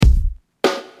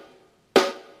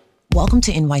Welcome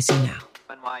to NYC Now,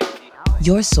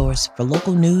 your source for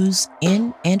local news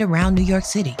in and around New York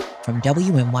City from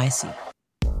WNYC.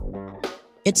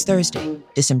 It's Thursday,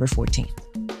 December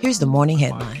 14th. Here's the morning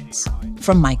headlines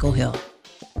from Michael Hill.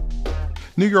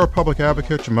 New York Public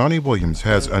Advocate Jumaane Williams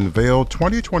has unveiled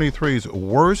 2023's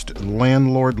worst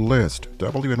landlord list.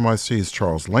 WNYC's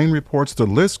Charles Lane reports the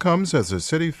list comes as the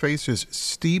city faces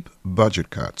steep budget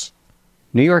cuts.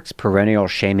 New York's perennial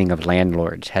shaming of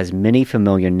landlords has many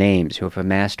familiar names who have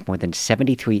amassed more than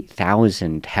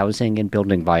 73,000 housing and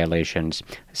building violations,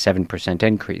 a 7%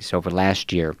 increase over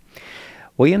last year.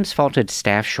 Williams faulted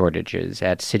staff shortages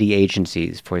at city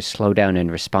agencies for a slowdown in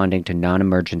responding to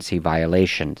non-emergency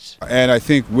violations. And I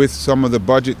think with some of the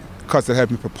budget cuts that have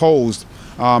been proposed,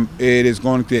 it is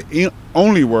going to get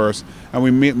only worse, and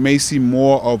we may see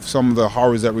more of some of the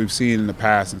horrors that we've seen in the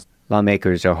past.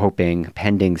 Lawmakers are hoping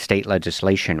pending state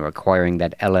legislation requiring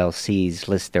that LLCs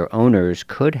list their owners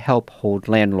could help hold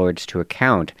landlords to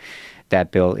account.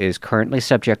 That bill is currently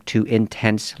subject to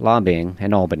intense lobbying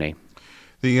in Albany.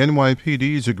 The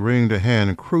NYPD is agreeing to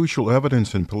hand crucial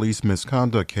evidence in police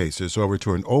misconduct cases over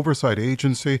to an oversight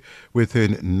agency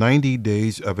within 90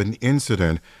 days of an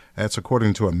incident. That's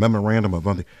according to a memorandum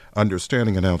of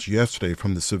understanding announced yesterday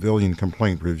from the Civilian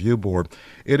Complaint Review Board.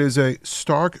 It is a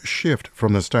stark shift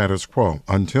from the status quo.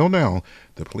 Until now,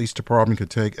 the police department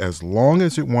could take as long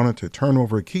as it wanted to turn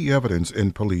over key evidence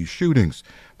in police shootings.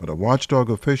 But a watchdog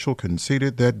official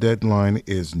conceded that deadline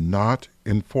is not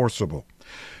enforceable.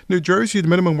 New Jersey's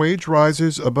minimum wage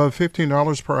rises above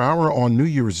 $15 per hour on New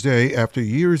Year's Day after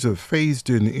years of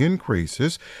phased-in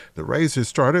increases. The raises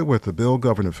started with the bill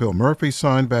Governor Phil Murphy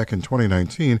signed back in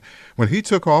 2019. When he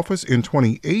took office in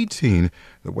 2018,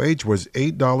 the wage was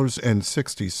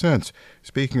 $8.60.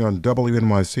 Speaking on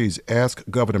WNYC's Ask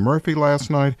Governor Murphy last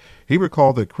night, he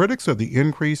recalled that critics of the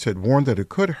increase had warned that it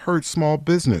could hurt small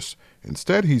business.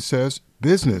 Instead, he says,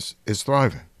 business is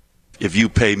thriving. If you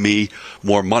pay me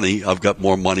more money, I've got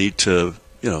more money to,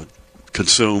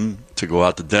 consume, to go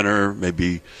out to dinner,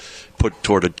 maybe put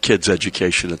toward a kid's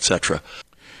education, etc.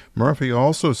 Murphy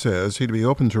also says he'd be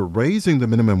open to raising the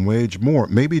minimum wage more,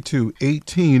 maybe to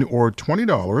 $18 or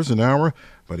 $20 an hour,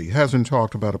 but he hasn't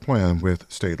talked about a plan with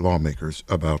state lawmakers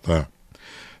about that.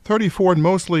 34 and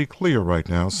mostly clear right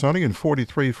now. Sunny and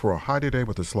 43 for a high today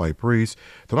with a slight breeze.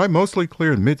 Tonight mostly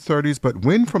clear in mid-30s, but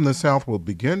wind from the south will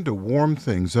begin to warm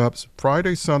things up.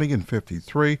 Friday sunny and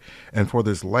 53, and for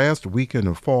this last weekend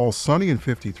of fall, sunny and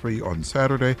 53 on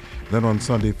Saturday, then on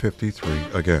Sunday 53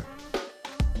 again.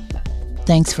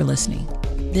 Thanks for listening.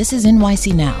 This is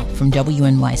NYC Now from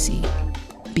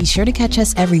WNYC. Be sure to catch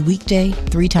us every weekday,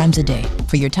 3 times a day,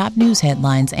 for your top news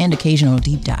headlines and occasional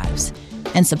deep dives.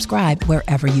 And subscribe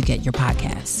wherever you get your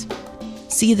podcasts.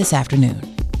 See you this afternoon.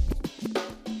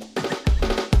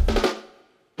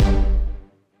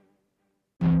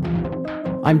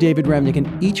 I'm David Remnick,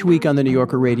 and each week on the New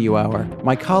Yorker Radio Hour,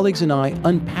 my colleagues and I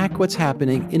unpack what's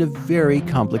happening in a very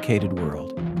complicated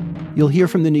world. You'll hear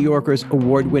from the New Yorker's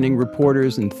award-winning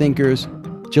reporters and thinkers,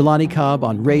 Jelani Cobb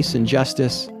on race and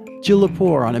justice, Jill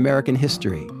Lepore on American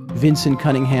history, Vincent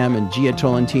Cunningham and Gia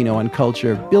Tolentino on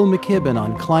culture, Bill McKibben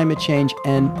on climate change,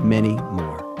 and many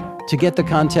more. To get the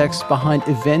context behind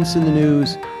events in the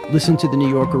news, listen to the New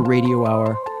Yorker Radio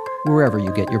Hour wherever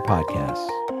you get your podcasts.